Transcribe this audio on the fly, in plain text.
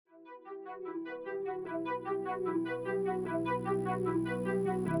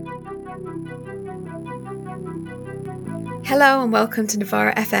Hello and welcome to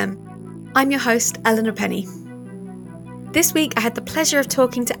Novara FM. I'm your host, Eleanor Penny. This week I had the pleasure of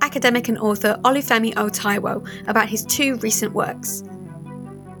talking to academic and author Olufemi Otaiwo about his two recent works.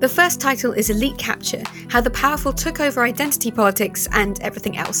 The first title is Elite Capture: How the Powerful Took Over Identity Politics and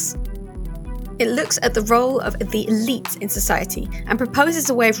Everything Else. It looks at the role of the elite in society and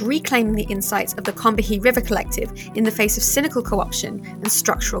proposes a way of reclaiming the insights of the Combahee River Collective in the face of cynical co-option and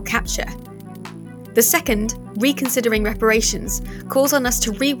structural capture. The second, Reconsidering Reparations, calls on us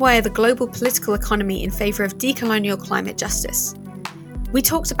to rewire the global political economy in favour of decolonial climate justice. We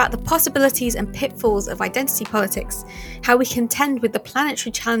talked about the possibilities and pitfalls of identity politics, how we contend with the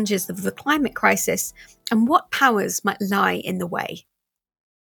planetary challenges of the climate crisis, and what powers might lie in the way.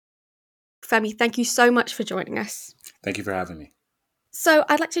 Femi, thank you so much for joining us. Thank you for having me. So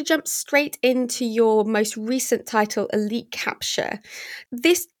I'd like to jump straight into your most recent title, Elite Capture.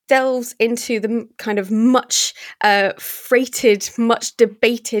 This delves into the kind of much freighted, much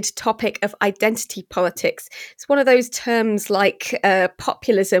debated topic of identity politics. It's one of those terms like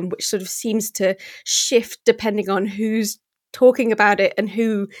populism, which sort of seems to shift depending on who's talking about it and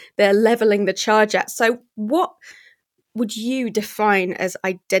who they're levelling the charge at. So what would you define as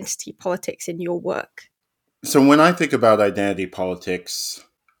identity politics in your work? So when I think about identity politics,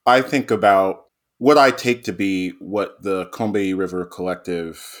 I think about what I take to be what the Combahee River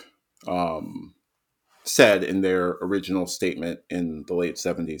Collective said in their original statement in the late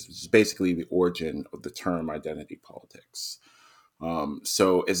 70s, which is basically the origin of the term identity politics.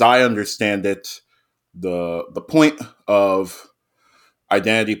 So as I understand it, the point of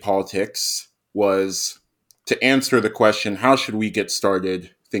identity politics was to answer the question, how should we get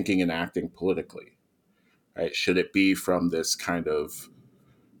started thinking and acting politically? Right? Should it be from this kind of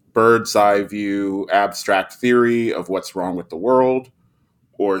bird's eye view, abstract theory of what's wrong with the world,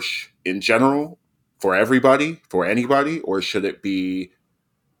 or in general, for everybody, for anybody, or should it be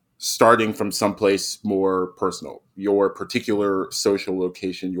starting from someplace more personal, your particular social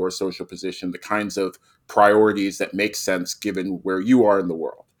location, your social position, the kinds of priorities that make sense given where you are in the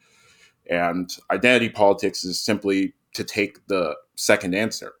world? And identity politics is simply to take the second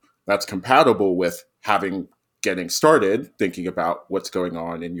answer. That's compatible with getting started, thinking about what's going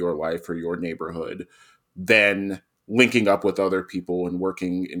on in your life or your neighborhood, then linking up with other people and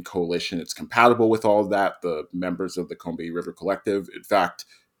working in coalition. It's compatible with all of that. The members of the Combahee River Collective, in fact,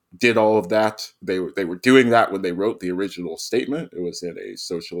 did all of that. They were doing that when they wrote the original statement. It was in a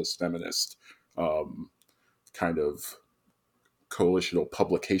socialist feminist kind of coalitional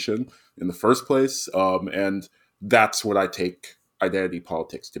publication in the first place. And that's what I take identity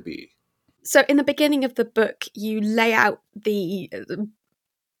politics to be. So in the beginning of the book, you lay out the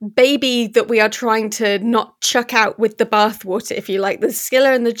baby that we are trying to not chuck out with the bathwater, if you like, the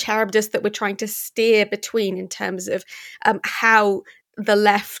Scylla and the Charybdis that we're trying to steer between in terms of how the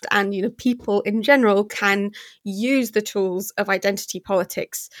left and people in general can use the tools of identity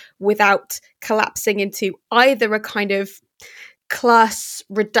politics without collapsing into either a kind of class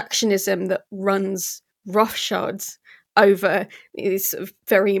reductionism that runs roughshod over these sort of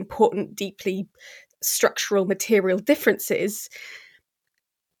very important, deeply structural material differences,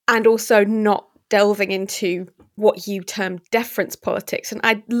 and also not delving into what you term deference politics. And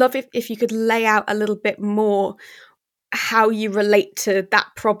I'd love if you could lay out a little bit more how you relate to that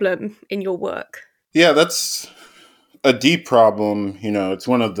problem in your work. Yeah, that's a deep problem. It's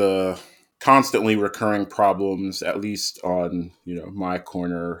one of the constantly recurring problems, at least on, my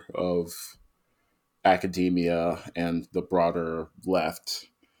corner of academia and the broader left.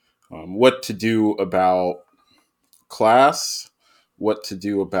 What to do about class, what to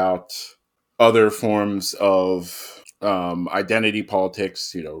do about other forms of identity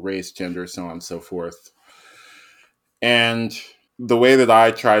politics, race, gender, so on and so forth. And the way that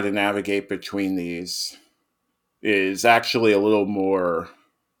I try to navigate between these is actually a little more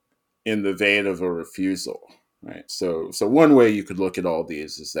in the vein of a refusal, right? So one way you could look at all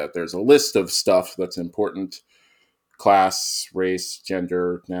these is that there's a list of stuff that's important: class, race,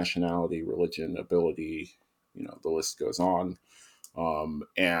 gender, nationality, religion, ability, the list goes on.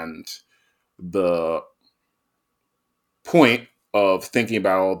 And the point of thinking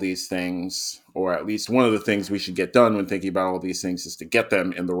about all these things, or at least one of the things we should get done when thinking about all these things, is to get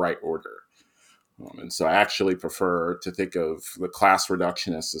them in the right order. And so I actually prefer to think of the class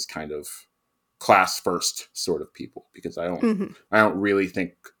reductionists as kind of class first sort of people, because I don't really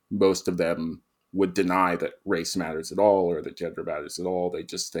think most of them would deny that race matters at all or that gender matters at all. They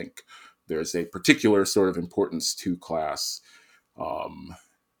just think there's a particular sort of importance to class.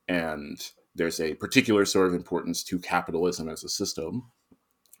 and there's a particular sort of importance to capitalism as a system,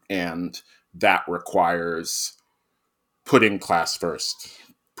 and that requires putting class first,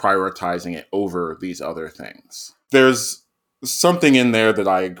 prioritizing it over these other things. There's something in there that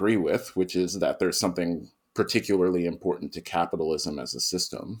I agree with, which is that there's something particularly important to capitalism as a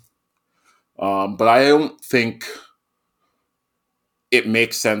system. But I don't think it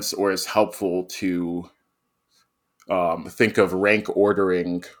makes sense or is helpful to think of rank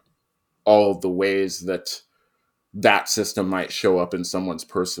ordering all of the ways that that system might show up in someone's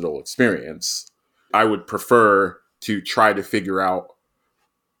personal experience. I would prefer to try to figure out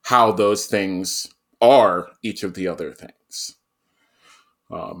how those things are each of the other things.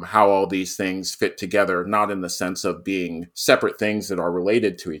 How all these things fit together, not in the sense of being separate things that are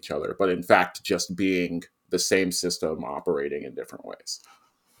related to each other, but in fact just being the same system operating in different ways.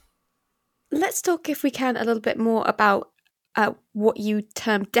 Let's talk, if we can, a little bit more about what you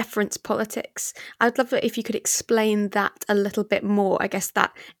term deference politics. I'd love it if you could explain that a little bit more. I guess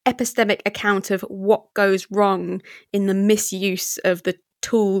that epistemic account of what goes wrong in the misuse of the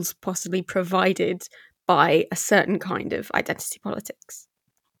tools possibly provided by a certain kind of identity politics.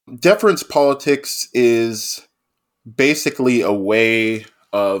 Deference politics is basically a way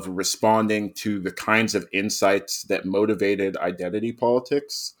of responding to the kinds of insights that motivated identity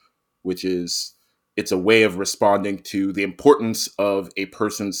politics, which is it's a way of responding to the importance of a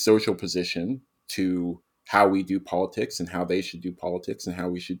person's social position to how we do politics and how they should do politics and how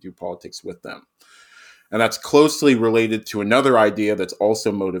we should do politics with them. And that's closely related to another idea that's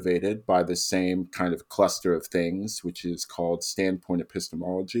also motivated by the same kind of cluster of things, which is called standpoint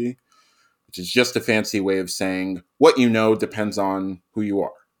epistemology, which is just a fancy way of saying what you know depends on who you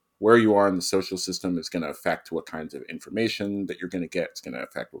are. Where you are in the social system is going to affect what kinds of information that you're going to get. It's going to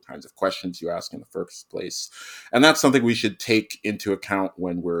affect what kinds of questions you ask in the first place. And that's something we should take into account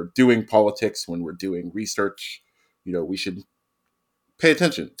when we're doing politics, when we're doing research. We should pay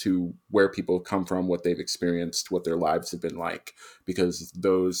attention to where people come from, what they've experienced, what their lives have been like, because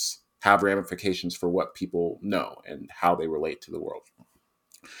those have ramifications for what people know and how they relate to the world.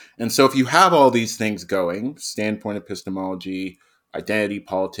 And so if you have all these things going, standpoint epistemology, identity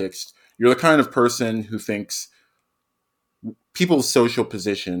politics, you're the kind of person who thinks people's social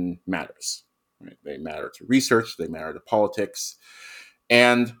position matters. Right? They matter to research, they matter to politics.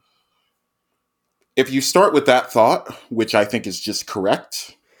 And if you start with that thought, which I think is just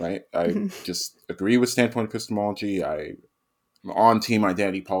correct, right? I just agree with standpoint epistemology. I'm on team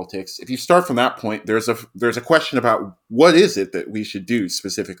identity politics. If you start from that point, there's a question about what is it that we should do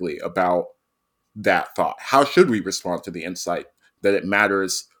specifically about that thought? How should we respond to the insight that it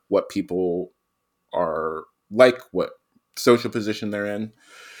matters what people are like, what social position they're in?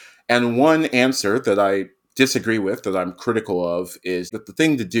 And one answer that I disagree with, that I'm critical of, is that the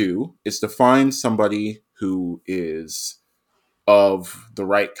thing to do is to find somebody who is of the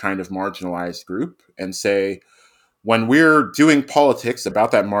right kind of marginalized group and say, when we're doing politics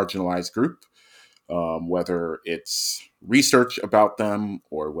about that marginalized group, whether it's research about them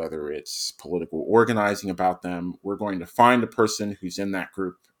or whether it's political organizing about them, we're going to find a person who's in that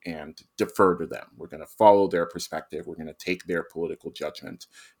group and defer to them. We're going to follow their perspective. We're going to take their political judgment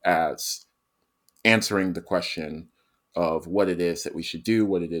as answering the question of what it is that we should do,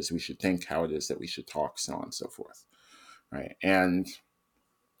 what it is we should think, how it is that we should talk, so on and so forth. Right. And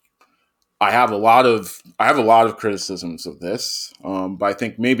I have a lot of criticisms of this, but I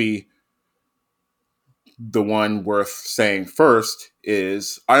think maybe the one worth saying first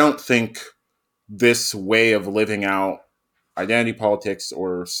is I don't think this way of living out identity politics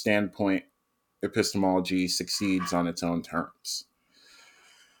or standpoint epistemology succeeds on its own terms.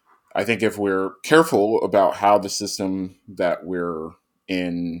 I think if we're careful about how the system that we're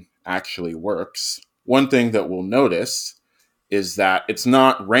in actually works, one thing that we'll notice is that it's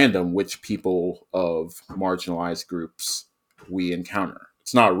not random which people of marginalized groups we encounter.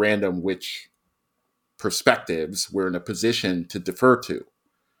 It's not random which perspectives we're in a position to defer to.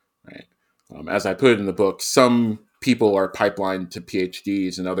 Right? As I put it in the book, some people are pipelined to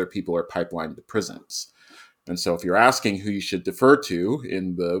PhDs and other people are pipelined to prisons. And so if you're asking who you should defer to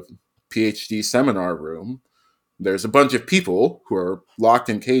in the PhD seminar room, there's a bunch of people who are locked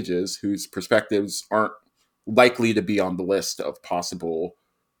in cages whose perspectives aren't likely to be on the list of possible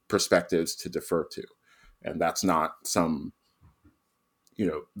perspectives to defer to. And that's not some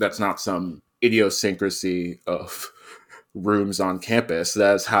idiosyncrasy of rooms on campus.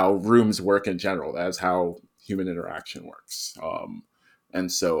 That's how rooms work in general. That's how human interaction works.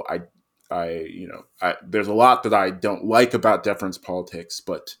 And so there's a lot that I don't like about deference politics,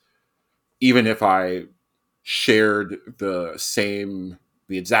 but even if I shared the same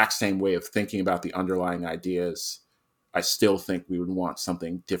the exact same way of thinking about the underlying ideas, I still think we would want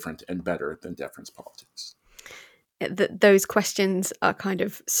something different and better than deference politics. Those questions are kind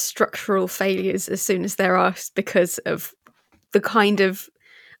of structural failures as soon as they're asked, because of the kind of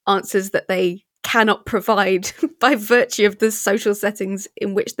answers that they cannot provide by virtue of the social settings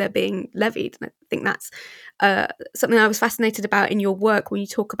in which they're being levied. And I think that's something I was fascinated about in your work, when you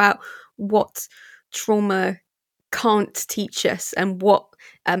talk about what trauma can't teach us and what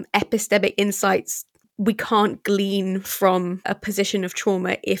epistemic insights we can't glean from a position of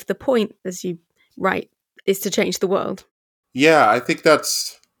trauma, if the point, as you write, is to change the world. Yeah, I think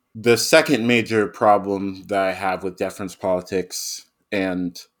that's the second major problem that I have with deference politics.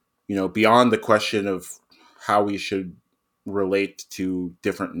 And, beyond the question of how we should relate to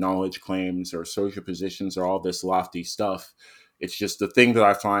different knowledge claims or social positions or all this lofty stuff, it's just the thing that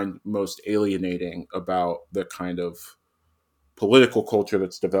I find most alienating about the kind of political culture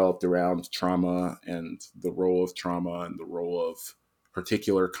that's developed around trauma and the role of trauma and the role of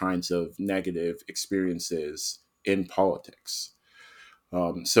particular kinds of negative experiences in politics.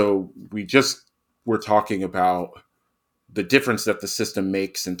 So we're talking about the difference that the system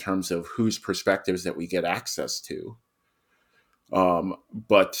makes in terms of whose perspectives that we get access to.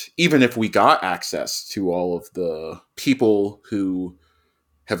 But even if we got access to all of the people who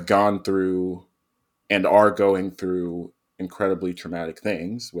have gone through and are going through incredibly traumatic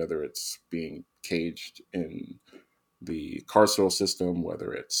things, whether it's being caged in the carceral system,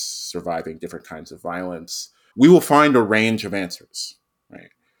 whether it's surviving different kinds of violence, we will find a range of answers, right?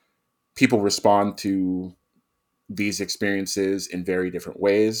 People respond to these experiences in very different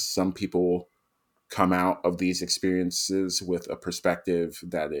ways. Some people come out of these experiences with a perspective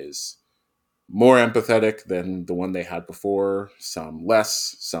that is more empathetic than the one they had before, some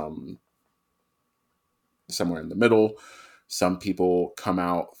less, some somewhere in the middle. Some people come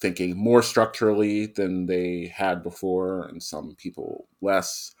out thinking more structurally than they had before, and some people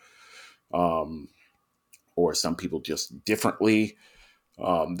less, or some people just differently.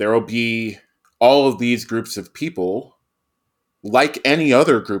 There will be all of these groups of people, like any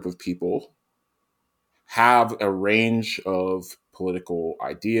other group of people, have a range of political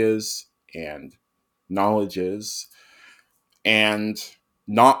ideas and knowledges, and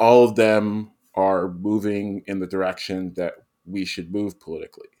not all of them are moving in the direction that we should move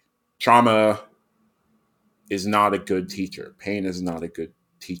politically. Trauma is not a good teacher. Pain is not a good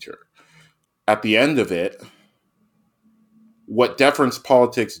teacher. At the end of it, what deference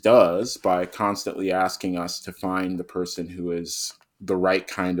politics does, by constantly asking us to find the person who is the right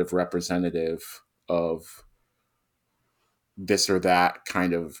kind of representative of this or that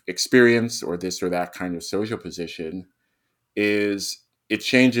kind of experience or this or that kind of social position, is it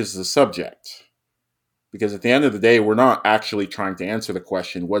changes the subject. Because at the end of the day, we're not actually trying to answer the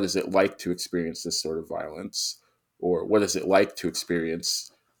question, what is it like to experience this sort of violence? Or what is it like to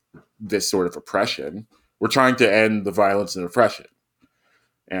experience this sort of oppression? We're trying to end the violence and oppression.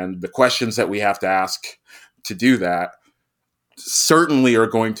 And the questions that we have to ask to do that certainly are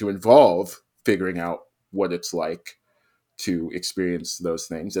going to involve figuring out what it's like to experience those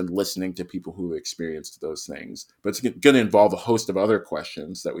things and listening to people who experienced those things. But it's going to involve a host of other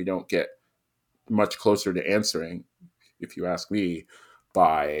questions that we don't get much closer to answering, if you ask me,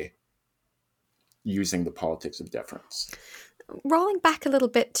 by using the politics of deference. Rolling back a little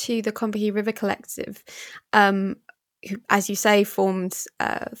bit to the Combahee River Collective, who, as you say, formed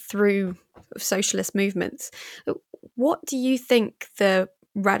through socialist movements. What do you think the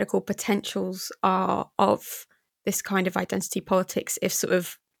radical potentials are of this kind of identity politics, if sort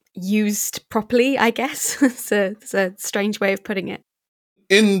of used properly, I guess? It's a strange way of putting it.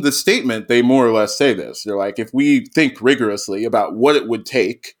 In the statement, they more or less say this. They're like, if we think rigorously about what it would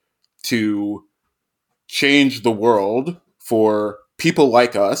take to change the world for people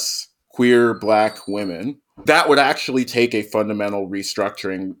like us, queer Black women, that would actually take a fundamental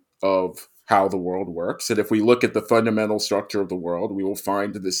restructuring of how the world works. And if we look at the fundamental structure of the world, we will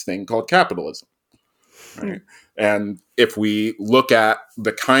find this thing called capitalism. Right? And if we look at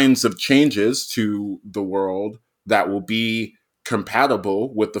the kinds of changes to the world that will be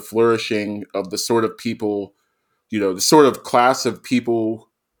compatible with the flourishing of the sort of people, the sort of class of people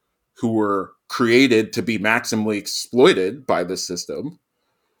who were created to be maximally exploited by this system,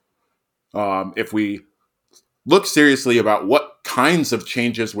 if we look seriously about what kinds of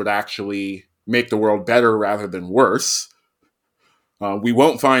changes would actually make the world better rather than worse, we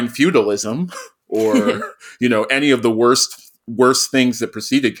won't find feudalism or any of the worst things that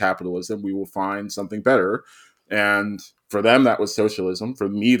preceded capitalism. We will find something better. And for them, that was socialism. For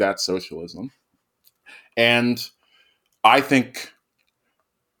me, that's socialism. And I think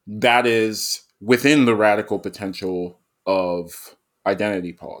that is within the radical potential of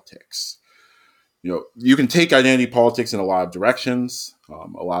identity politics. You can take identity politics in a lot of directions.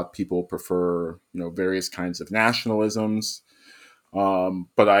 A lot of people prefer, various kinds of nationalisms.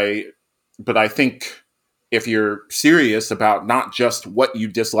 But I think if you're serious about not just what you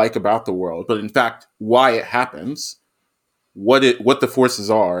dislike about the world, but in fact why it happens, what the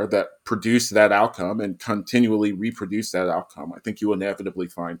forces are that produce that outcome and continually reproduce that outcome, I think you inevitably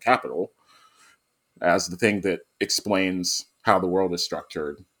find capital as the thing that explains how the world is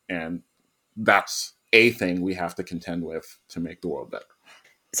structured, and that's a thing we have to contend with to make the world better.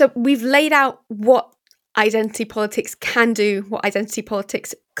 So we've laid out what identity politics can do, what identity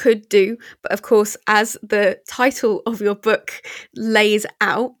politics could do. But of course, as the title of your book lays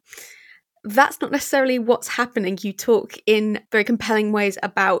out, that's not necessarily what's happening. You talk in very compelling ways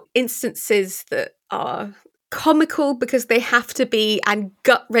about instances that are comical because they have to be, and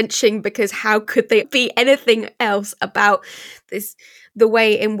gut-wrenching because how could they be anything else, about the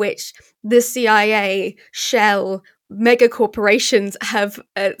way in which the CIA, Shell, mega corporations have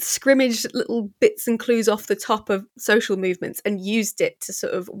scrimmaged little bits and clues off the top of social movements and used it to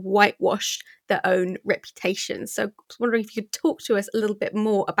sort of whitewash their own reputation. So I was wondering if you could talk to us a little bit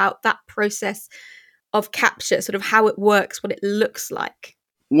more about that process of capture, sort of how it works, what it looks like.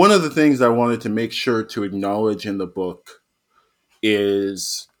 One of the things I wanted to make sure to acknowledge in the book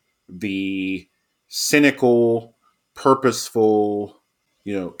is the cynical, purposeful,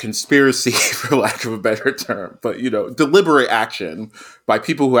 conspiracy, for lack of a better term, but, deliberate action by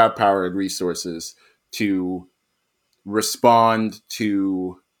people who have power and resources to respond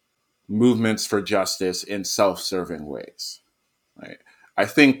to movements for justice in self-serving ways. Right? I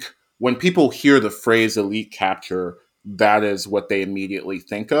think when people hear the phrase elite capture, that is what they immediately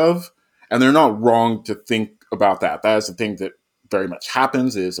think of. And they're not wrong to think about that. That is the thing that very much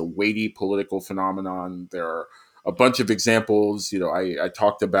happens. It is a weighty political phenomenon. There are a bunch of examples. I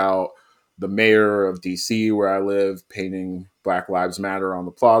talked about the mayor of DC, where I live, painting Black Lives Matter on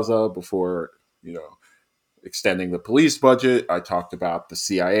the plaza before, extending the police budget. I talked about the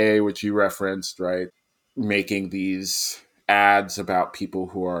CIA, which you referenced, right? Making these ads about people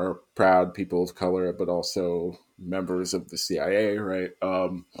who are proud people of color, but also members of the CIA, right?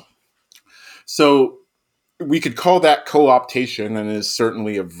 So we could call that co-optation, and is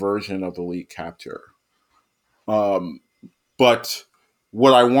certainly a version of elite capture. But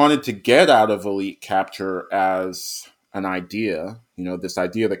what I wanted to get out of elite capture as an idea, this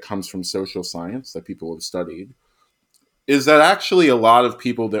idea that comes from social science that people have studied, is that actually a lot of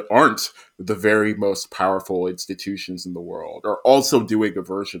people that aren't the very most powerful institutions in the world are also doing a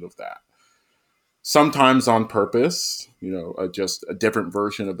version of that. Sometimes on purpose, just a different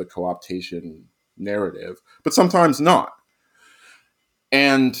version of the co-optation narrative, but sometimes not.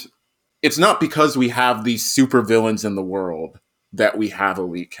 And it's not because we have these supervillains in the world that we have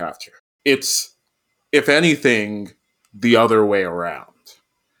elite capture. It's, if anything, the other way around.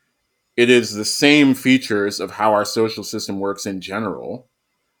 It is the same features of how our social system works in general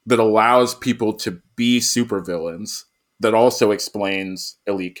that allows people to be supervillains that also explains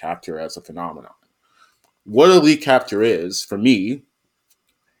elite capture as a phenomenon. What elite capture is, for me,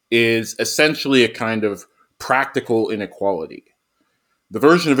 is essentially a kind of practical inequality. The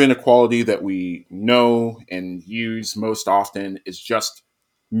version of inequality that we know and use most often is just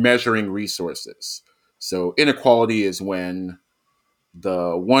measuring resources. So inequality is when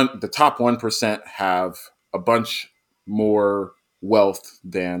the top 1% have a bunch more wealth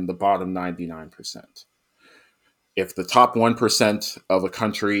than the bottom 99%. If the top 1% of a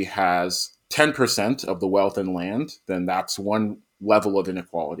country has 10% of the wealth and land, then that's one level of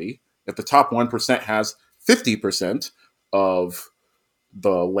inequality. If the top 1% has 50% of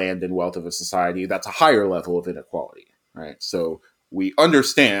the land and wealth of a society, that's a higher level of inequality, right? So we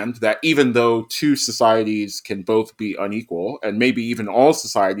understand that even though two societies can both be unequal, and maybe even all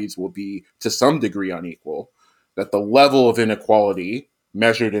societies will be to some degree unequal, that the level of inequality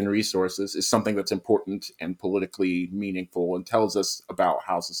measured in resources is something that's important and politically meaningful and tells us about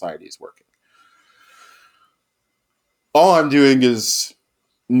how society is working. All I'm doing is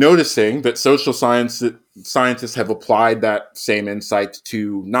noticing that social scientists have applied that same insight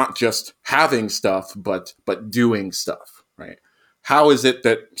to not just having stuff, but doing stuff, right? How is it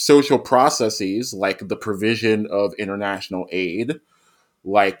that social processes like the provision of international aid,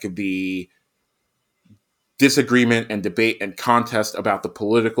 like the disagreement and debate and contest about the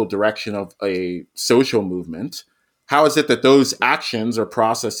political direction of a social movement, how is it that those actions or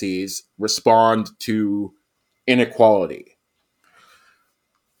processes respond to inequality?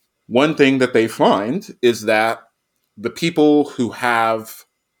 One thing that they find is that the people who have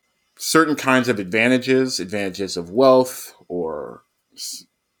certain kinds of advantages of wealth or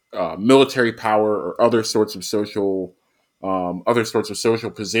military power or other sorts of social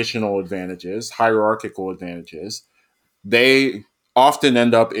positional advantages, hierarchical advantages, they often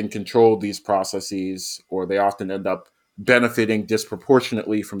end up in control of these processes, or they often end up benefiting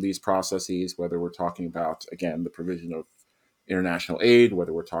disproportionately from these processes, whether we're talking about, again, the provision of international aid,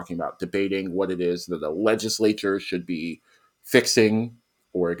 whether we're talking about debating what it is that the legislature should be fixing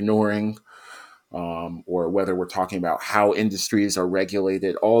or ignoring, or whether we're talking about how industries are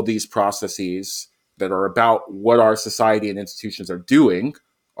regulated. All these processes that are about what our society and institutions are doing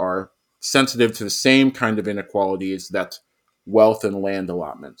are sensitive to the same kind of inequalities that wealth and land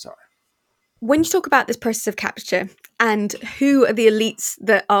allotments are. When you talk about this process of capture and who are the elites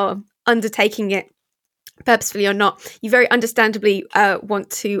that are undertaking it, purposefully or not, you very understandably want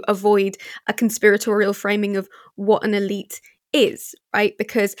to avoid a conspiratorial framing of what an elite is, right?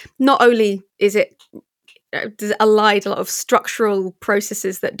 Because not only is it does it elide a lot of structural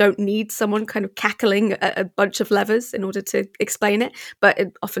processes that don't need someone kind of cackling a bunch of levers in order to explain it, but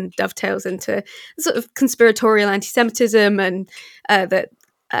it often dovetails into sort of conspiratorial anti-Semitism and that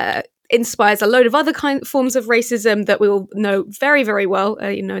inspires a load of other forms of racism that we all know very, very well,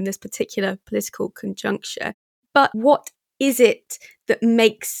 in this particular political conjuncture. But what is it that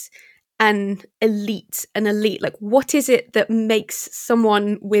makes an elite? Like, what is it that makes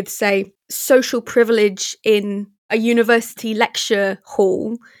someone with, say, social privilege in a university lecture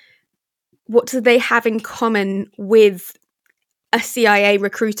hall, what do they have in common with a CIA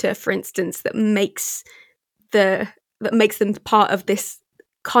recruiter, for instance, that makes them part of this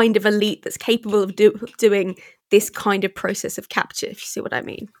kind of elite that's capable of doing this kind of process of capture, if you see what I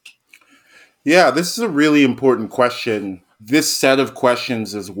mean? Yeah, this is a really important question. This set of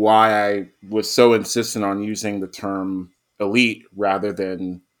questions is why I was so insistent on using the term elite rather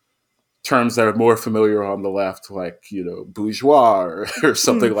than terms that are more familiar on the left, like, bourgeois or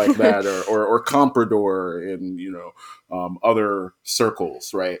something like that, or comprador in, other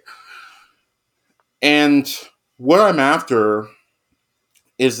circles, right? And what I'm after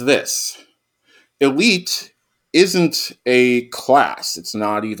is this. Elite isn't a class. It's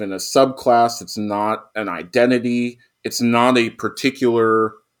not even a subclass. It's not an identity. It's not a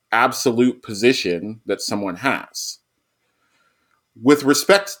particular absolute position that someone has. With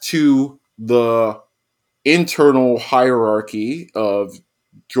respect to the internal hierarchy of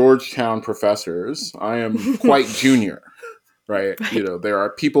Georgetown professors, I am quite junior, right? There are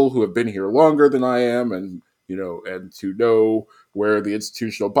people who have been here longer than I am and to know where the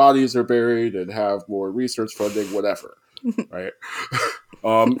institutional bodies are buried and have more research funding, whatever, right?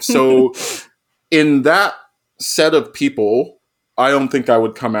 So in that set of people, I don't think I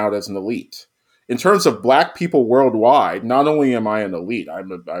would come out as an elite. In terms of Black people worldwide, not only am I an elite,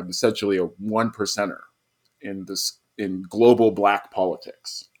 I'm essentially a one percenter in global Black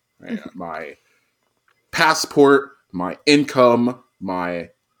politics. Right? My passport, my income,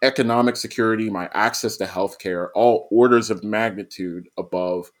 my economic security, my access to healthcare, all orders of magnitude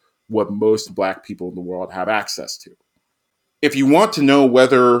above what most Black people in the world have access to. If you want to know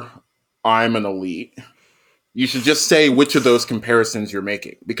whether I'm an elite, you should just say which of those comparisons you're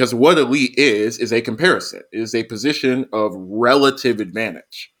making. Because what elite is a comparison. It is a position of relative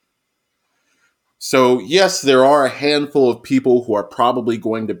advantage. So yes, there are a handful of people who are probably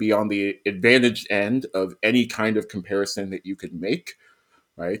going to be on the advantaged end of any kind of comparison that you could make,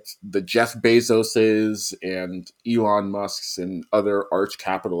 right? The Jeff Bezoses and Elon Musks and other arch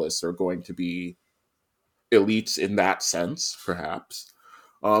capitalists are going to be elites in that sense, perhaps.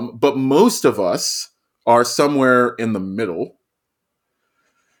 But most of us are somewhere in the middle.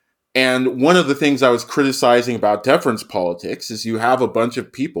 And one of the things I was criticizing about deference politics is you have a bunch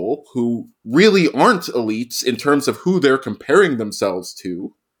of people who really aren't elites in terms of who they're comparing themselves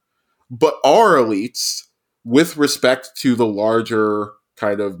to, but are elites with respect to the larger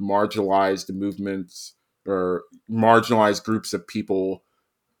kind of marginalized movements or marginalized groups of people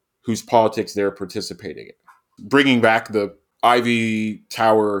whose politics they're participating in. Bringing back the Ivy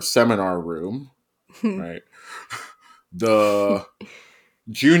Tower seminar room, right? The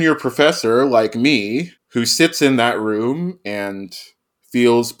junior professor like me who sits in that room and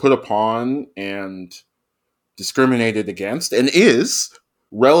feels put upon and discriminated against and is,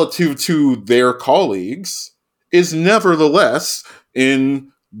 relative to their colleagues, is nevertheless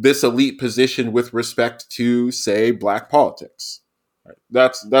in this elite position with respect to, say, Black politics. Right?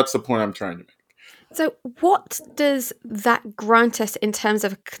 That's the point I'm trying to make. So what does that grant us in terms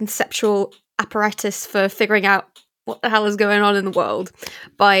of a conceptual apparatus for figuring out what the hell is going on in the world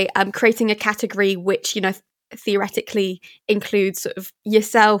by creating a category which, theoretically includes sort of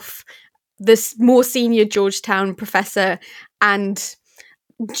yourself, this more senior Georgetown professor, and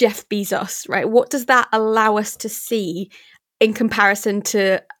Jeff Bezos, right? What does that allow us to see in comparison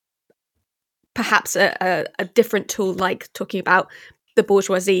to perhaps a different tool, like talking about the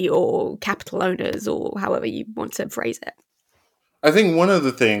bourgeoisie or capital owners, or however you want to phrase it? I think one of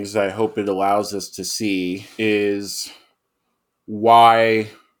the things I hope it allows us to see is why,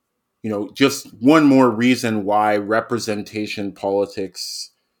 just one more reason why representation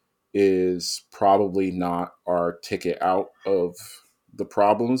politics is probably not our ticket out of the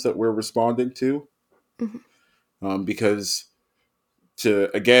problems that we're responding to. Because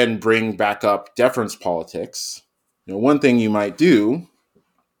to, again, bring back up deference politics, one thing you might do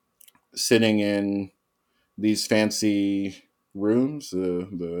sitting in these fancy rooms,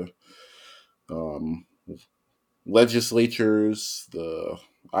 the legislatures, the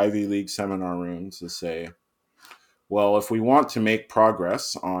Ivy League seminar rooms, to say, well, if we want to make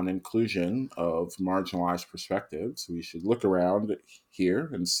progress on inclusion of marginalized perspectives, we should look around here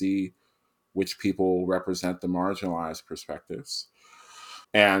and see which people represent the marginalized perspectives.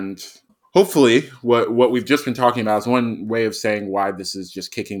 And hopefully what we've just been talking about is one way of saying why this is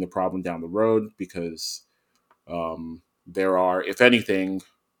just kicking the problem down the road, because there are, if anything,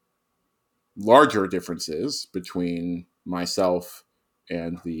 larger differences between myself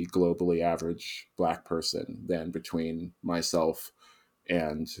and the globally average Black person than between myself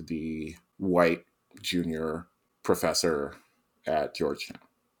and the white junior professor at Georgetown,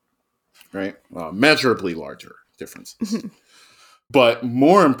 right? Measurably larger differences. But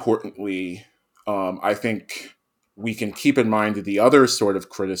more importantly, I think we can keep in mind the other sort of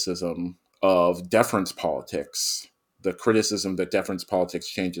criticism of deference politics, the criticism that deference politics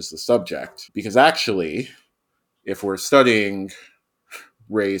changes the subject. Because actually, if we're studying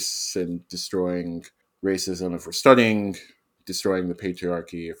race and destroying racism, if we're studying destroying the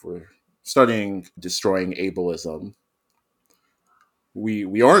patriarchy, if we're studying destroying ableism,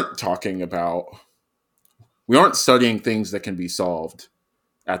 we aren't studying things that can be solved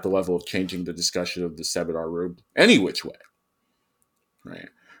at the level of changing the discussion of the seminar room any which way, right?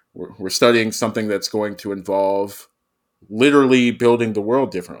 We're studying something that's going to involve literally building the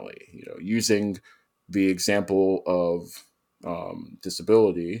world differently, using the example of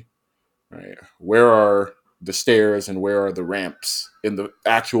disability, right? Where are the stairs and where are the ramps in the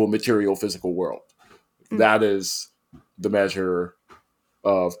actual material physical world? That is the measure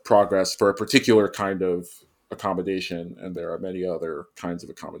of progress for a particular kind of accommodation, and there are many other kinds of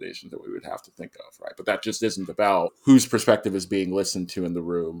accommodations that we would have to think of, right? But that just isn't about whose perspective is being listened to in the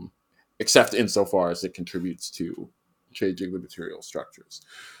room, except insofar as it contributes to changing the material structures.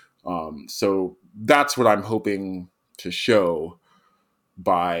 So that's what I'm hoping to show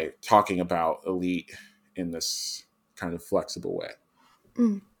by talking about elite in this kind of flexible way.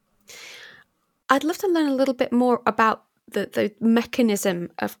 I'd love to learn a little bit more about the mechanism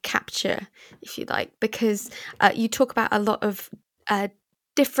of capture, if you like, because you talk about a lot of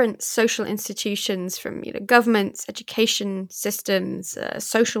different social institutions, from governments, education systems,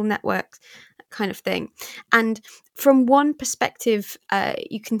 social networks, that kind of thing. And from one perspective,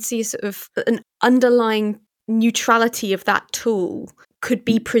 you can see sort of an underlying neutrality of that tool could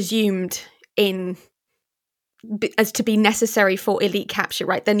be presumed as to be necessary for elite capture,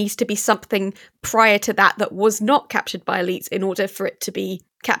 right? There needs to be something prior to that was not captured by elites in order for it to be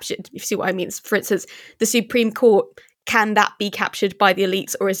captured. If you see what I mean? For instance, the Supreme Court, can that be captured by the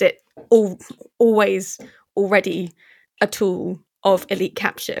elites, or is it always already a tool of elite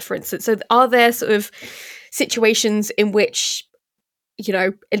capture, for instance? So are there sort of situations in which,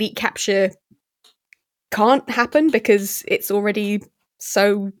 elite capture can't happen because it's already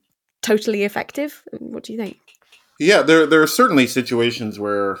so totally effective? What do you think? Yeah, there are certainly situations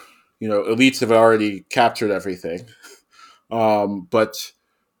where, elites have already captured everything. But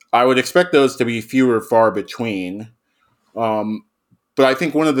I would expect those to be fewer far between. But I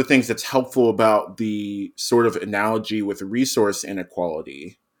think one of the things that's helpful about the sort of analogy with resource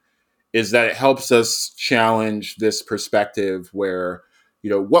inequality is that it helps us challenge this perspective where,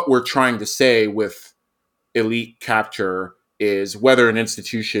 what we're trying to say with elite capture is whether an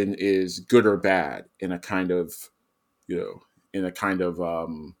institution is good or bad in a kind of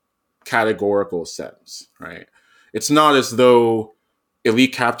categorical sense, right? It's not as though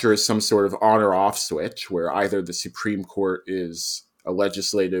elite capture is some sort of on or off switch where either the Supreme Court is a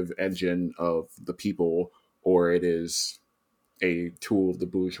legislative engine of the people or it is a tool of the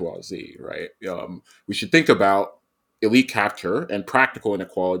bourgeoisie, right? We should think about elite capture and practical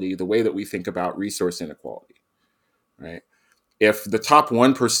inequality the way that we think about resource inequality, right? If the top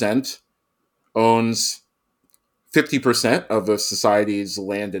 1% owns 50% of a society's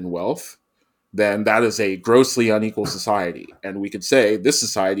land and wealth, then that is a grossly unequal society. And we could say this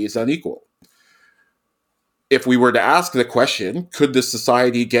society is unequal. If we were to ask the question, could this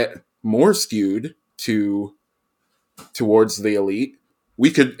society get more skewed towards the elite? We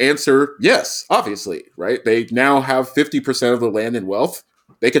could answer yes, obviously, right? They now have 50% of the land and wealth.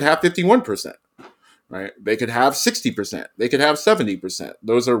 They could have 51%, right? They could have 60%. They could have 70%.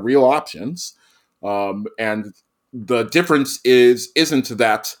 Those are real options. And the difference isn't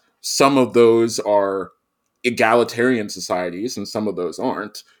that some of those are egalitarian societies and some of those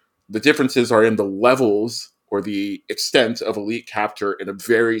aren't. The differences are in the levels or the extent of elite capture in a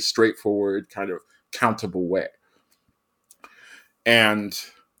very straightforward, kind of countable way. And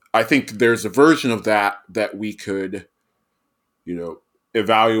I think there's a version of that we could,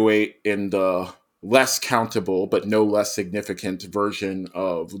 evaluate in the less countable but no less significant version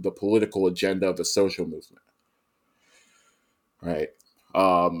of the political agenda of the social movement. Right?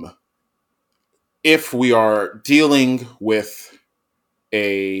 If we are dealing with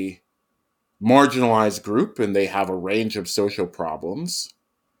a marginalized group and they have a range of social problems,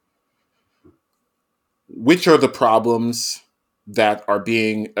 which are the problems that are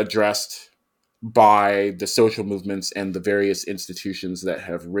being addressed by the social movements and the various institutions that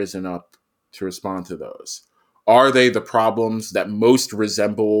have risen up to respond to those? Are they the problems that most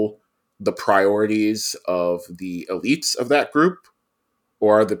resemble the priorities of the elites of that group?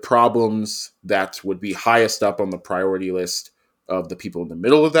 Or are the problems that would be highest up on the priority list of the people in the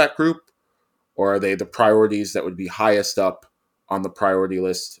middle of that group? Or are they the priorities that would be highest up on the priority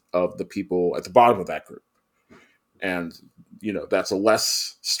list of the people at the bottom of that group? And, that's a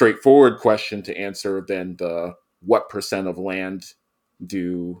less straightforward question to answer than the what percent of land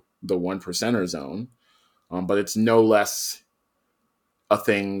do the 1%ers own. But it's no less a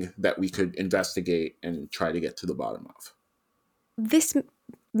thing that we could investigate and try to get to the bottom of. This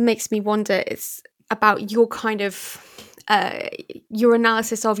makes me wonder, it's about your kind of your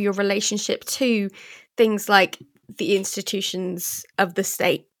analysis of your relationship to things like the institutions of the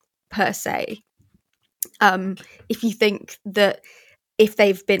state per se. If you think that if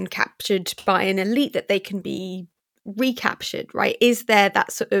they've been captured by an elite that they can be recaptured, right? Is there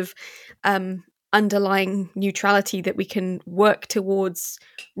that sort of underlying neutrality that we can work towards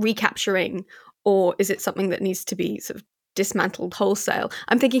recapturing, or is it something that needs to be sort of dismantled wholesale?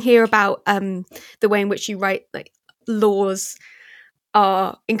 I'm thinking here about the way in which you write, like, laws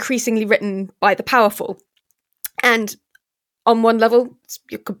are increasingly written by the powerful, and on one level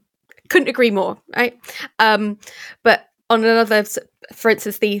you couldn't agree more, right? But on another, for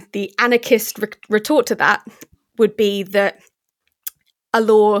instance, the anarchist retort to that would be that a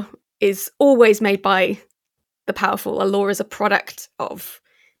law is always made by the powerful. A law is a product of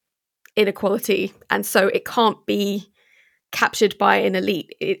inequality, and so it can't be captured by an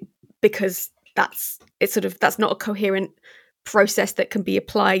elite because that's not a coherent process that can be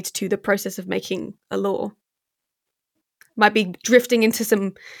applied to the process of making a law. Might be drifting into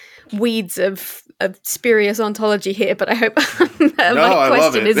some weeds of spurious ontology here, but I hope my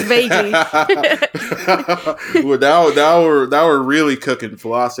question is vaguely. Well, now we're really cooking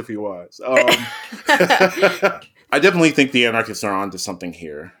philosophy wise. I definitely think the anarchists are onto something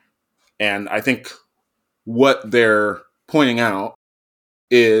here, and I think what they're pointing out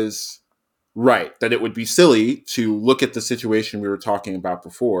is right, that it would be silly to look at the situation we were talking about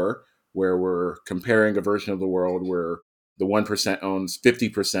before, where we're comparing a version of the world where the 1% owns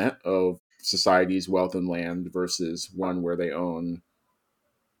 50% of society's wealth and land versus one where they own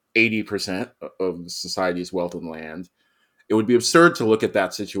 80% of society's wealth and land. It would be absurd to look at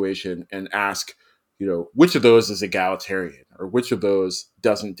that situation and ask, which of those is egalitarian or which of those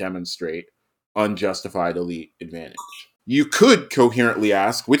doesn't demonstrate unjustified elite advantage. You could coherently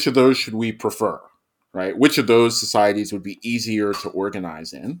ask, which of those should we prefer, right? Which of those societies would be easier to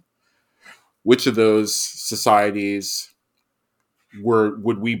organize in? Which of those societies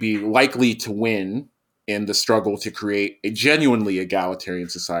would we be likely to win in the struggle to create a genuinely egalitarian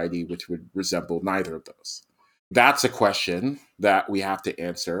society which would resemble neither of those? That's a question that we have to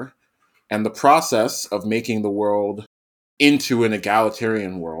answer. And the process of making the world into an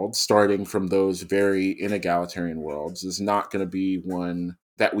egalitarian world, starting from those very inegalitarian worlds, is not going to be one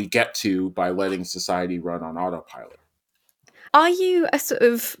that we get to by letting society run on autopilot. Are you a sort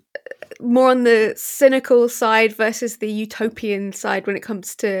of more on the cynical side versus the utopian side when it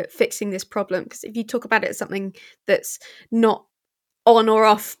comes to fixing this problem? Because if you talk about it as something that's not on or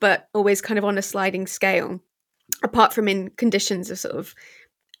off, but always kind of on a sliding scale, apart from in conditions of sort of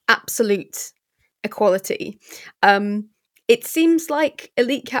absolute equality, it seems like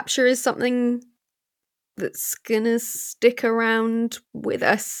elite capture is something that's going to stick around with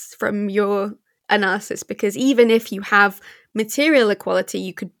us from your analysis? Because even if you have material equality,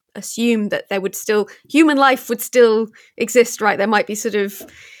 you could assume that there would still, human life would still exist, right? There might be sort of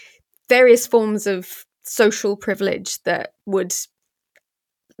various forms of social privilege that would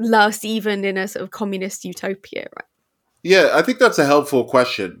last even in a sort of communist utopia, right? Yeah, I think that's a helpful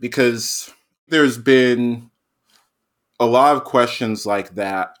question because there's been a lot of questions like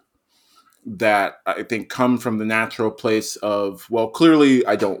that I think come from the natural place of, well, clearly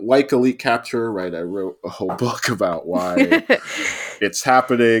I don't like elite capture, right? I wrote a whole book about why it's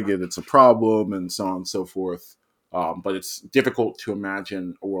happening and it's a problem and so on and so forth. But it's difficult to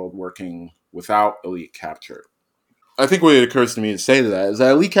imagine a world working without elite capture. I think what it occurs to me to say to that is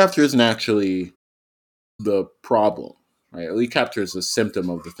that elite capture isn't actually the problem, right? Elite capture is a symptom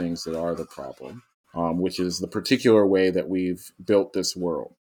of the things that are the problem, which is the particular way that we've built this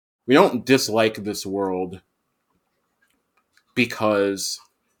world. We don't dislike this world because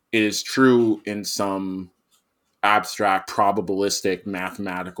it is true in some abstract, probabilistic,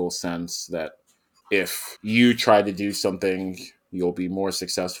 mathematical sense that if you try to do something, you'll be more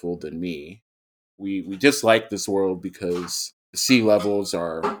successful than me. We dislike this world because sea levels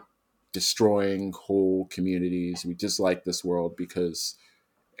are destroying whole communities. We dislike this world because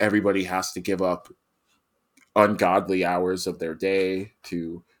everybody has to give up ungodly hours of their day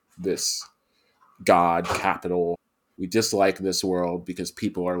to this God capital. We dislike this world because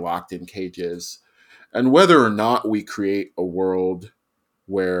people are locked in cages. And whether or not we create a world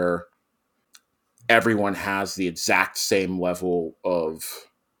where everyone has the exact same level of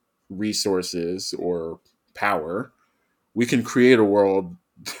resources or power, we can create a world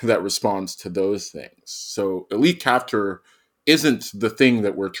that responds to those things. So elite capture isn't the thing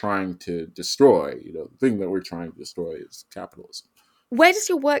that we're trying to destroy. The thing that we're trying to destroy is capitalism. Where does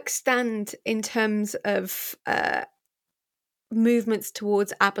your work stand in terms of movements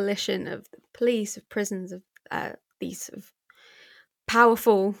towards abolition of the police, of prisons, of these sort of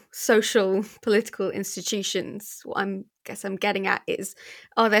powerful social political institutions? What I'm getting at is,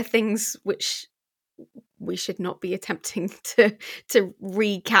 are there things which we should not be attempting to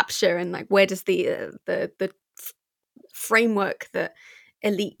recapture, and like where does the framework that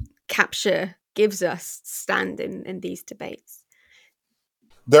elite capture gives us stand in these debates?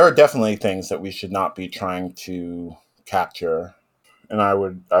 There are definitely things that we should not be trying to capture, and I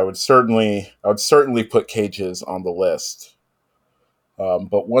would certainly put cages on the list.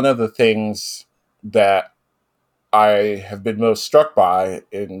 But one of the things that I have been most struck by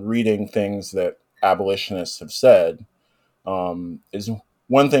in reading things that abolitionists have said is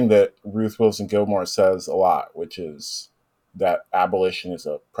one thing that Ruth Wilson Gilmore says a lot, which is that abolition is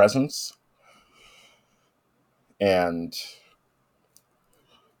a presence. And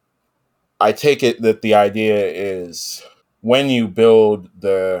I take it that the idea is when you build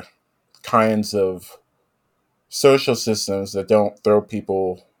the kinds of social systems that don't throw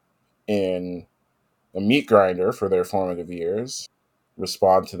people in a meat grinder for their formative years,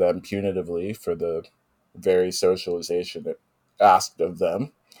 respond to them punitively for the very socialization that asked of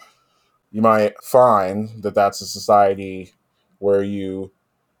them, you might find that that's a society where you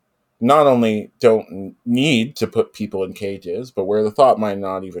not only don't need to put people in cages, but where the thought might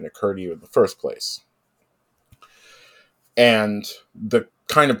not even occur to you in the first place. And the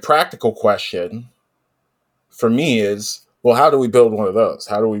kind of practical question for me is, well, how do we build one of those?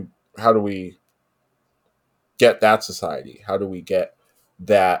 How do we get that society? How do we get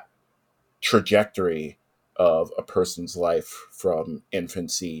that trajectory of a person's life from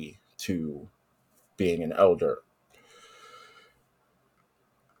infancy to being an elder?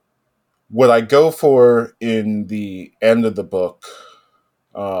 What I go for in the end of the book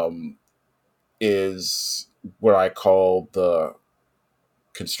is what I call the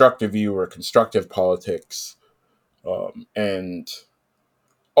constructive view or constructive politics. And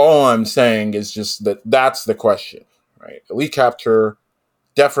all I'm saying is just that that's the question, right? Elite capture,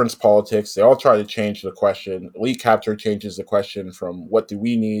 deference politics, they all try to change the question. Elite capture changes the question from what do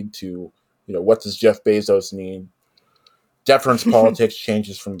we need to, what does Jeff Bezos need? Deference politics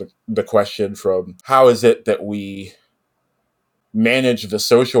changes from the question from how is it that we manage the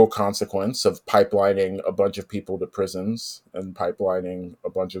social consequence of pipelining a bunch of people to prisons and pipelining a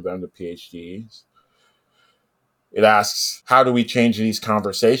bunch of them to PhDs. It asks, how do we change these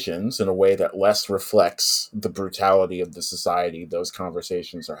conversations in a way that less reflects the brutality of the society those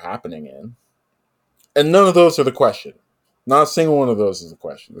conversations are happening in? And none of those are the question. Not a single one of those is the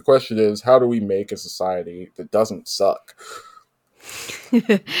question. The question is, how do we make a society that doesn't suck?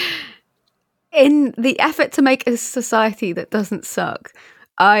 In the effort to make a society that doesn't suck,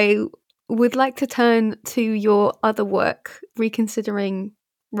 I would like to turn to your other work, Reconsidering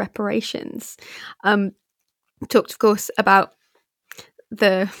Reparations. Talked, of course, about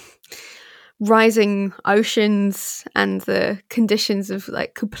the rising oceans and the conditions of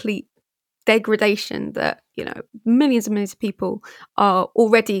like complete degradation that, you know, millions and millions of people are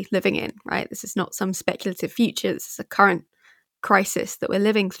already living in, right? This is not some speculative future. This is a current crisis that we're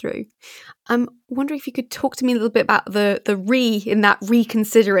living through. I'm wondering if you could talk to me a little bit about the in that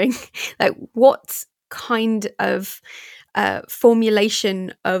reconsidering, like what kind of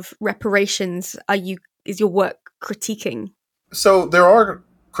formulation of reparations is your work critiquing? So there are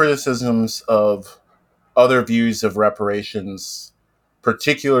criticisms of other views of reparations,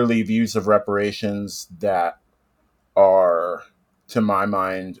 particularly views of reparations that are, to my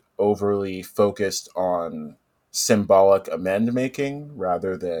mind, overly focused on symbolic amend making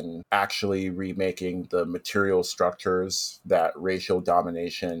rather than actually remaking the material structures that racial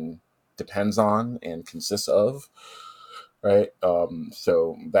domination depends on and consists of, right?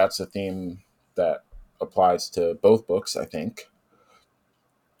 So that's a theme that applies to both books, I think.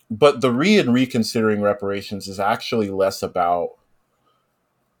 But the and reconsidering reparations is actually less about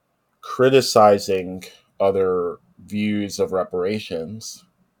criticizing other views of reparations,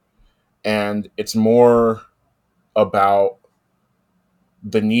 and it's more about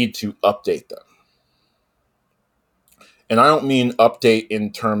the need to update them. And I don't mean update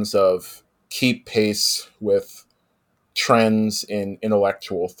in terms of keep pace with trends in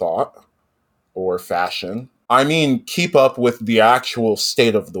intellectual thought or fashion. I mean keep up with the actual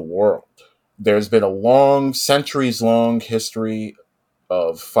state of the world. There's been a long, centuries long history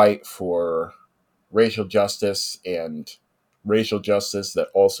of fight for racial justice, and racial justice that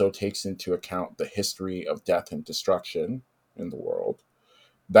also takes into account the history of death and destruction in the world.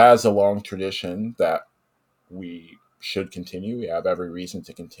 That is a long tradition that we should continue. We have every reason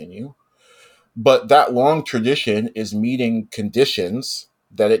to continue. But that long tradition is meeting conditions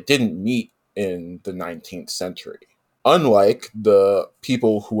that it didn't meet in the 19th century. Unlike the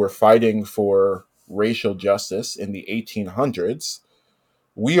people who were fighting for racial justice in the 1800s,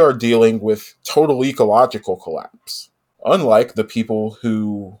 we are dealing with total ecological collapse. Unlike the people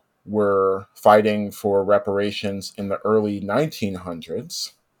who were fighting for reparations in the early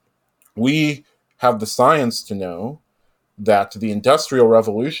 1900s, we have the science to know that the Industrial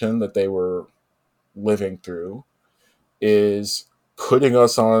Revolution that they were living through is putting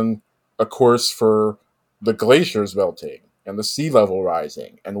us on a course for the glaciers melting and the sea level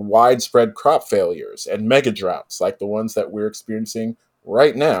rising and widespread crop failures and mega droughts like the ones that we're experiencing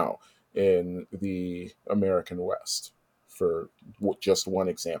right now in the American West, for just one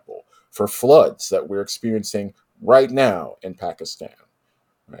example, for floods that we're experiencing right now in Pakistan,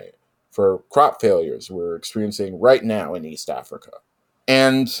 right? For crop failures we're experiencing right now in East Africa.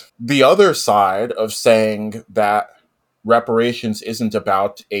 And the other side of saying that reparations isn't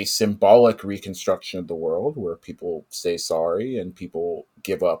about a symbolic reconstruction of the world where people say sorry and people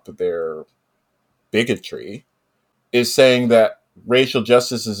give up their bigotry is saying that racial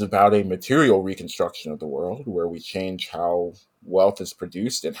justice is about a material reconstruction of the world where we change how wealth is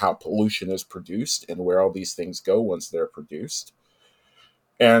produced and how pollution is produced and where all these things go once they're produced.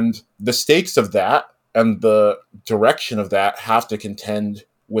 And the stakes of that and the direction of that have to contend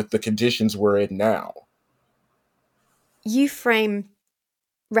with the conditions we're in now. You frame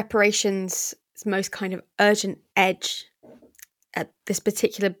reparations' most kind of urgent edge at this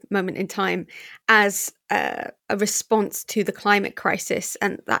particular moment in time as a response to the climate crisis,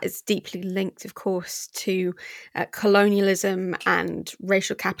 and that is deeply linked, of course, to colonialism and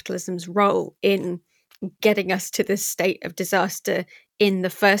racial capitalism's role in getting us to this state of disaster in the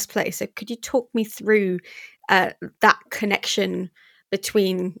first place. So could you talk me through that connection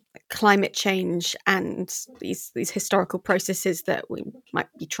between climate change and these historical processes that we might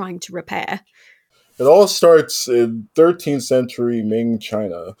be trying to repair? It all starts in 13th century Ming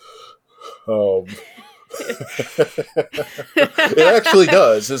China. It actually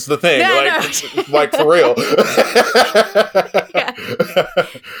does. It's the thing. No. Like for real. Yeah.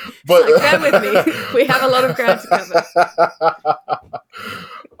 But like, bear with me. We have a lot of ground to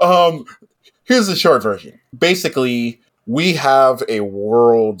cover. Here's the short version. Basically, we have a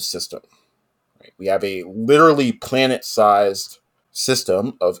world system. Right? We have a literally planet-sized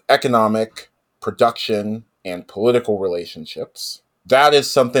system of economic, production, and political relationships. That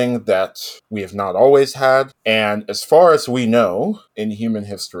is something that we have not always had. And as far as we know in human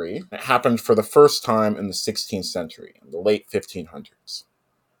history, it happened for the first time in the 16th century, in the late 1500s.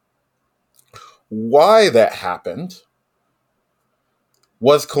 Why that happened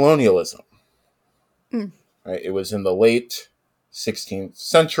was colonialism. Right? It was in the late 16th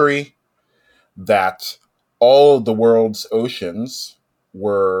century. that all of the world's oceans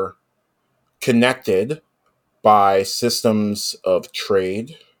were connected by systems of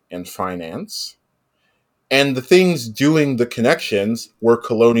trade and finance. And the things doing the connections were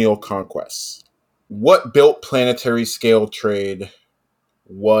colonial conquests. What built planetary scale trade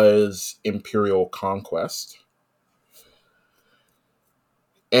was imperial conquest.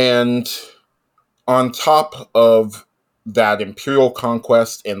 And on top of that imperial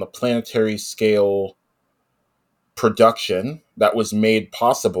conquest and the planetary scale production that was made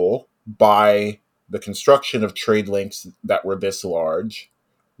possible by the construction of trade links that were this large,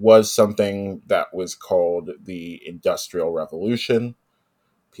 was something that was called the Industrial Revolution.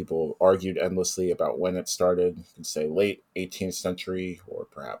 People argued endlessly about when it started. You can say late 18th century or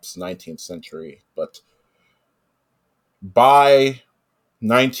perhaps 19th century. But by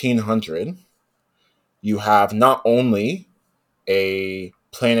 1900, you have not only a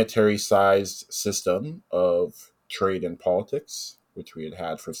planetary sized system of trade and politics, which we had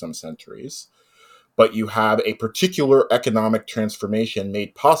had for some centuries, but you have a particular economic transformation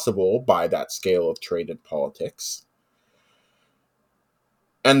made possible by that scale of trade and politics.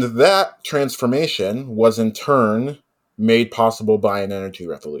 And that transformation was in turn made possible by an energy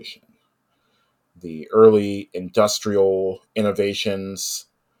revolution. The early industrial innovations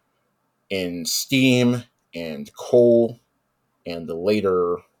in steam and coal and the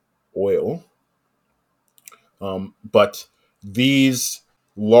later oil. But these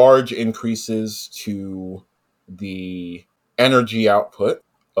large increases to the energy output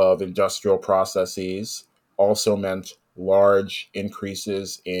of industrial processes also meant large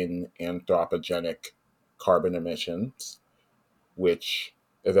increases in anthropogenic carbon emissions, which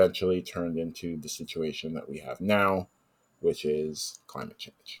eventually turned into the situation that we have now, which is climate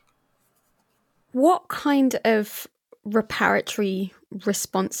change. What kind of reparatory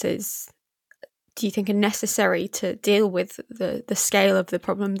responses do you think are necessary to deal with the scale of the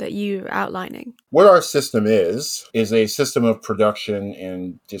problem that you're outlining? What our system is a system of production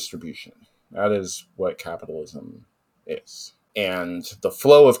and distribution. That is what capitalism is. And the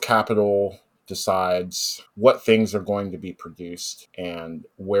flow of capital decides what things are going to be produced and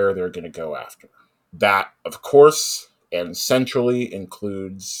where they're going to go after. That, of course, and centrally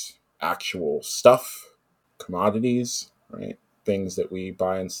includes actual stuff, commodities, right? Things that we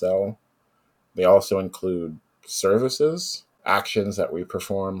buy and sell. They also include services, actions that we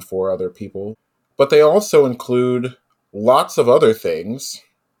perform for other people. But they also include lots of other things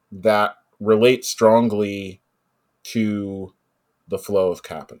that relate strongly to the flow of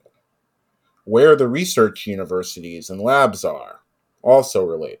capital. Where the research universities and labs are, also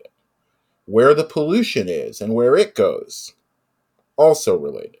related. Where the pollution is and where it goes, also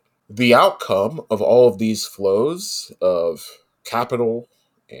related. The outcome of all of these flows of capital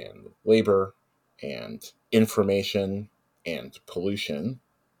and labor and information and pollution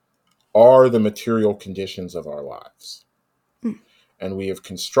are the material conditions of our lives. Mm. And we have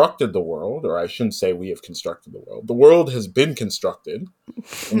constructed the world, or I shouldn't say we have constructed the world. The world has been constructed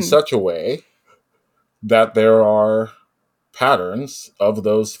in such a way that there are patterns of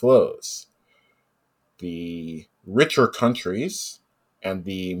those flows. The richer countries and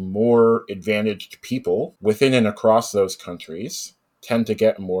the more advantaged people within and across those countries tend to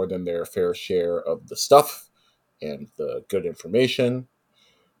get more than their fair share of the stuff and the good information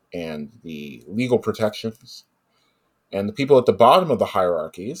and the legal protections. And the people at the bottom of the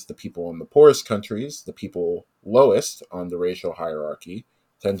hierarchies, the people in the poorest countries, the people lowest on the racial hierarchy,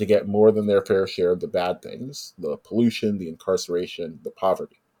 tend to get more than their fair share of the bad things, the pollution, the incarceration, the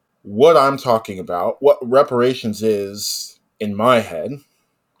poverty. What I'm talking about, what reparations is in my head,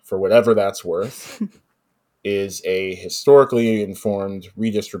 for whatever that's worth, is a historically informed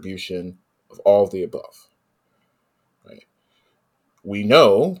redistribution of all of the above. Right? We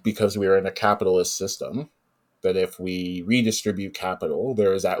know, because we are in a capitalist system, that if we redistribute capital,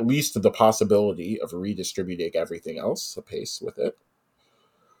 there is at least the possibility of redistributing everything else apace with it.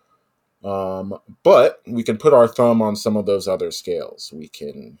 But we can put our thumb on some of those other scales. We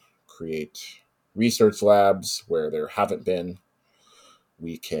can create research labs where there haven't been.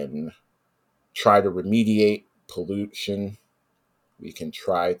 We can try to remediate pollution. We can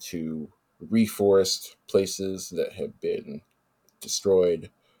try to reforest places that have been destroyed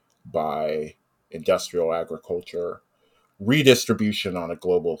by industrial agriculture. Redistribution on a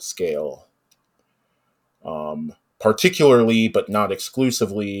global scale, particularly but not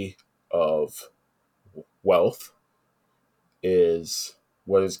exclusively of wealth, is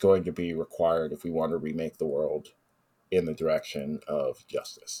what is going to be required if we want to remake the world in the direction of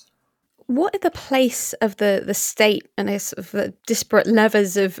justice. What are the place of the state and sort of the disparate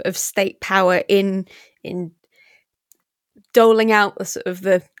levers of state power in doling out the sort of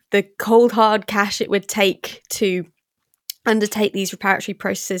the cold hard cash it would take to undertake these reparatory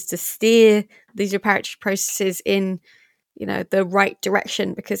processes, to steer these reparatory processes in, the right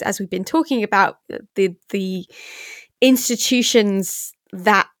direction? Because as we've been talking about, the institutions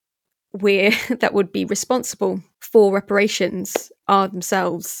that would be responsible for reparations are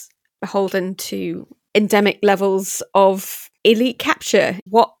themselves beholden to endemic levels of elite capture.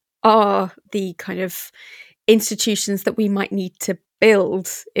 What are the kind of institutions that we might need to build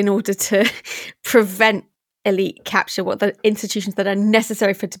in order to prevent elite capture? What are the institutions that are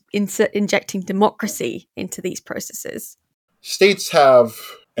necessary for injecting democracy into these processes? States have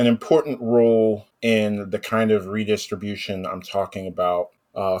an important role in the kind of redistribution I'm talking about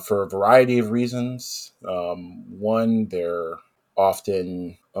for a variety of reasons. One, they're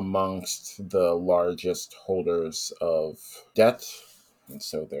often amongst the largest holders of debt, and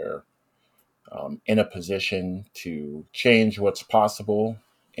so they're in a position to change what's possible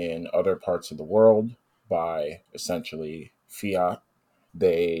in other parts of the world by essentially fiat.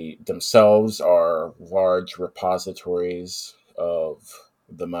 They themselves are large repositories of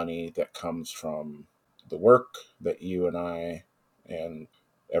the money that comes from the work that you and I and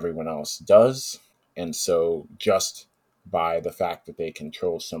everyone else does. And so, just by the fact that they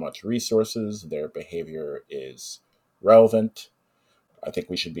control so much resources, their behavior is relevant. I think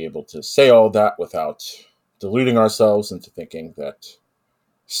we should be able to say all that without deluding ourselves into thinking that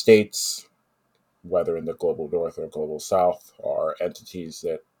states, whether in the global north or global south, are entities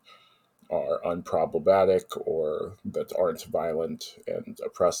that are unproblematic or that aren't violent and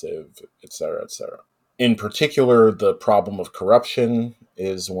oppressive, et cetera, et cetera. In particular, the problem of corruption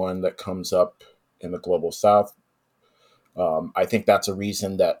is one that comes up in the global south. I think that's a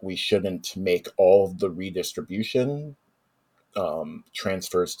reason that we shouldn't make all of the redistribution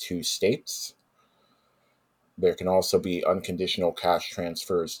transfers to states. There can also be unconditional cash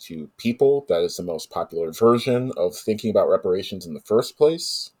transfers to people. That is the most popular version of thinking about reparations in the first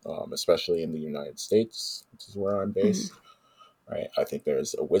place, especially in the United States, which is where I'm based. Right? I think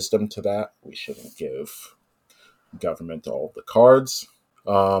there's a wisdom to that. We shouldn't give government all the cards.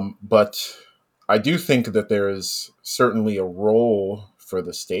 But I do think that there is certainly a role for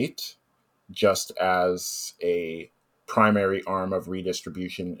the state, just as a primary arm of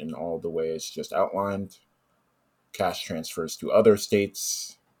redistribution in all the ways just outlined. Cash transfers to other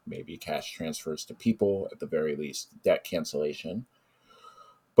states, maybe cash transfers to people, at the very least, debt cancellation.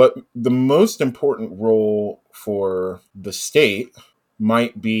 But the most important role for the state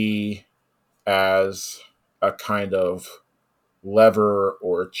might be as a kind of lever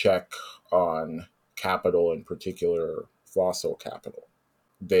or check on capital, in particular, fossil capital.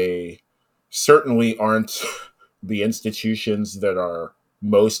 They certainly aren't the institutions that are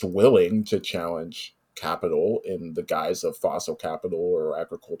most willing to challenge capital in the guise of fossil capital or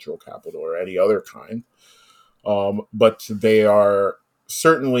agricultural capital or any other kind. But they are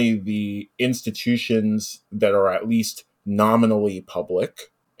certainly the institutions that are at least nominally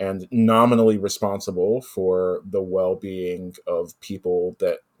public and nominally responsible for the well-being of people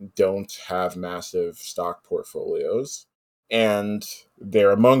that don't have massive stock portfolios. And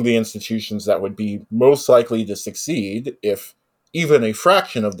they're among the institutions that would be most likely to succeed if even a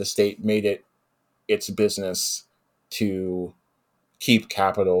fraction of the state made it its business to keep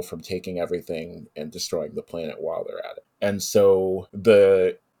capital from taking everything and destroying the planet while they're at it. And so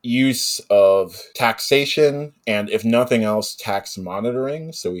the use of taxation and, if nothing else, tax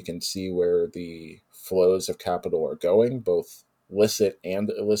monitoring, so we can see where the flows of capital are going, both licit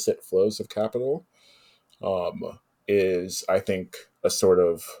and illicit flows of capital, is, I think, a sort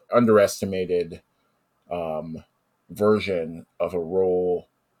of underestimated version of a role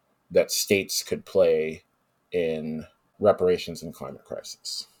that states could play in reparations and climate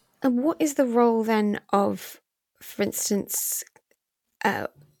crisis. And what is the role then of, for instance,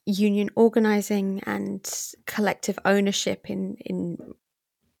 union organizing and collective ownership in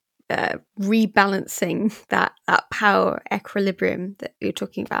rebalancing that power equilibrium that you're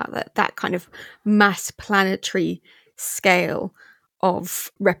talking about, that kind of mass planetary scale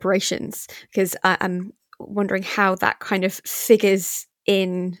of reparations? Because I'm wondering how that kind of figures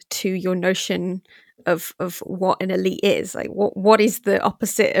into your notion of what an elite is. Like, what is the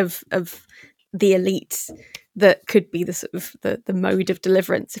opposite of the elite that could be the sort of the mode of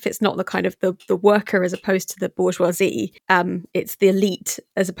deliverance? If it's not the kind of the worker as opposed to the bourgeoisie, it's the elite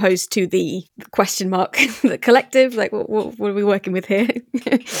as opposed to the question mark the collective. Like, what are we working with here?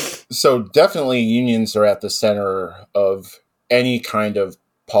 So definitely unions are at the center of any kind of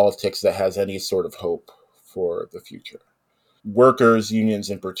politics that has any sort of hope for the future. Workers' unions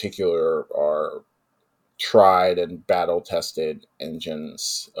in particular are tried and battle-tested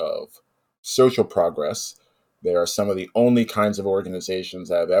engines of social progress. They are some of the only kinds of organizations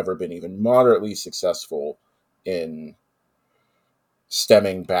that have ever been even moderately successful in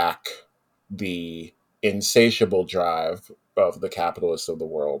stemming back the insatiable drive of the capitalists of the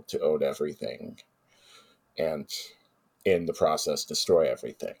world to own everything and in the process destroy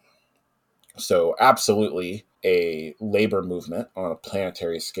everything. So absolutely a labor movement on a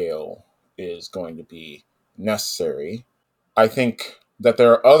planetary scale is going to be necessary. I think that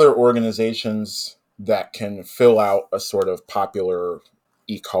there are other organizations that can fill out a sort of popular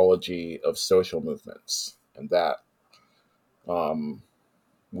ecology of social movements, and that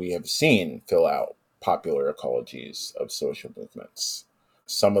we have seen fill out popular ecologies of social movements.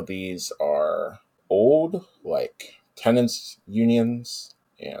 Some of these are old, like tenants' unions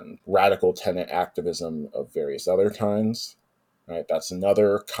and radical tenant activism of various other kinds. Right? That's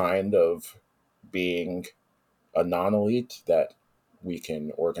another kind of being a non-elite that we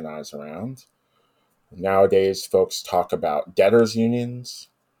can organize around. Nowadays, folks talk about debtors' unions.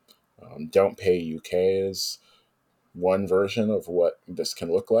 Don't Pay UK is one version of what this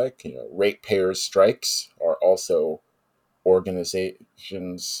can look like. Ratepayers' strikes are also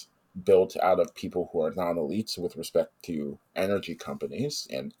organizations built out of people who are non-elites with respect to energy companies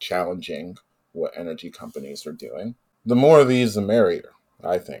and challenging what energy companies are doing. The more of these, the merrier,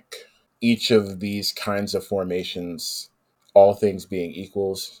 I think. Each of these kinds of formations, all things being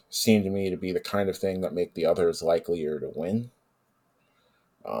equals, seem to me to be the kind of thing that make the others likelier to win,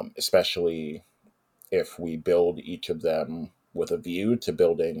 especially if we build each of them with a view to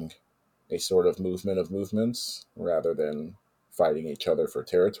building a sort of movement of movements rather than fighting each other for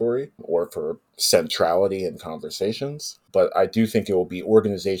territory or for centrality in conversations. But I do think it will be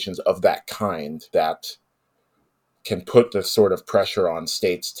organizations of that kind that can put the sort of pressure on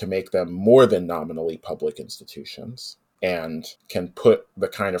states to make them more than nominally public institutions, and can put the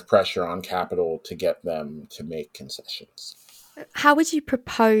kind of pressure on capital to get them to make concessions. How would you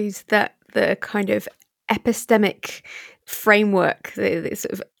propose that the kind of epistemic framework, the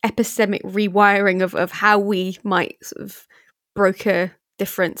sort of epistemic rewiring of how we might sort of broker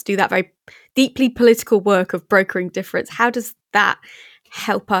difference, do that very deeply political work of brokering difference, how does that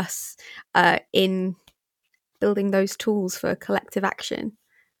help us in building those tools for collective action?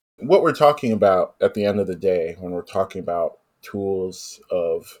 What we're talking about at the end of the day, when we're talking about tools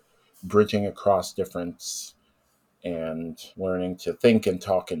of bridging across difference and learning to think and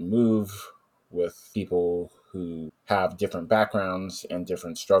talk and move with people who have different backgrounds and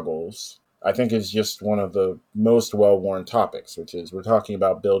different struggles, I think is just one of the most well-worn topics, which is we're talking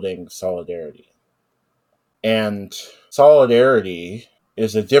about building solidarity. And solidarity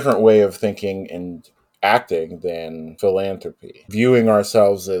is a different way of thinking and acting than philanthropy. Viewing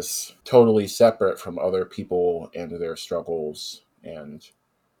ourselves as totally separate from other people and their struggles and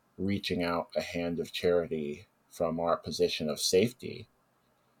reaching out a hand of charity from our position of safety.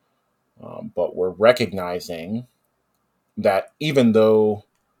 But we're recognizing that even though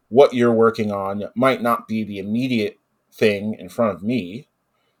what you're working on might not be the immediate thing in front of me,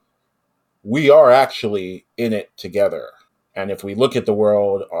 we are actually in it together. And if we look at the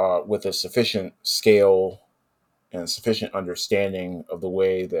world with a sufficient scale and sufficient understanding of the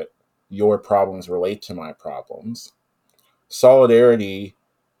way that your problems relate to my problems, solidarity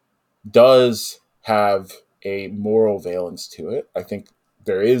does have a moral valence to it. I think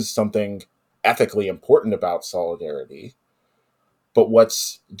there is something ethically important about solidarity. But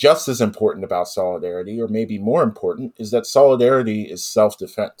what's just as important about solidarity, or maybe more important, is that solidarity is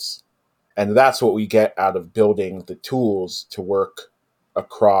self-defense. And that's what we get out of building the tools to work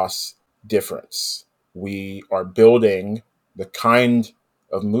across difference. We are building the kind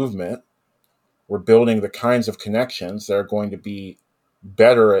of movement, we're building the kinds of connections that are going to be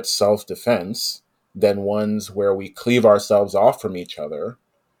better at self-defense than ones where we cleave ourselves off from each other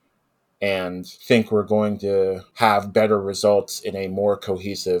and think we're going to have better results in a more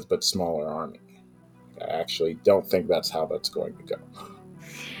cohesive but smaller army. I actually don't think that's how that's going to go.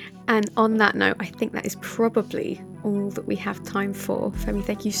 And on that note, I think that is probably all that we have time for. Femi,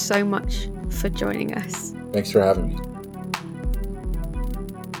 thank you so much for joining us. Thanks for having me.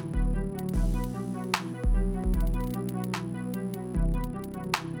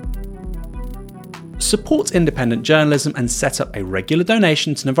 Support independent journalism and set up a regular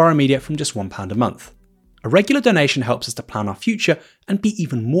donation to Novara Media from just £1 a month. A regular donation helps us to plan our future and be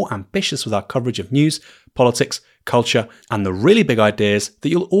even more ambitious with our coverage of news, politics, culture, and the really big ideas that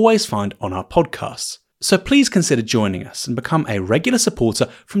you'll always find on our podcasts. So please consider joining us and become a regular supporter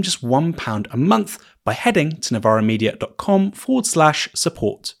from just £1 a month by heading to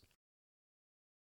novaramedia.com/support.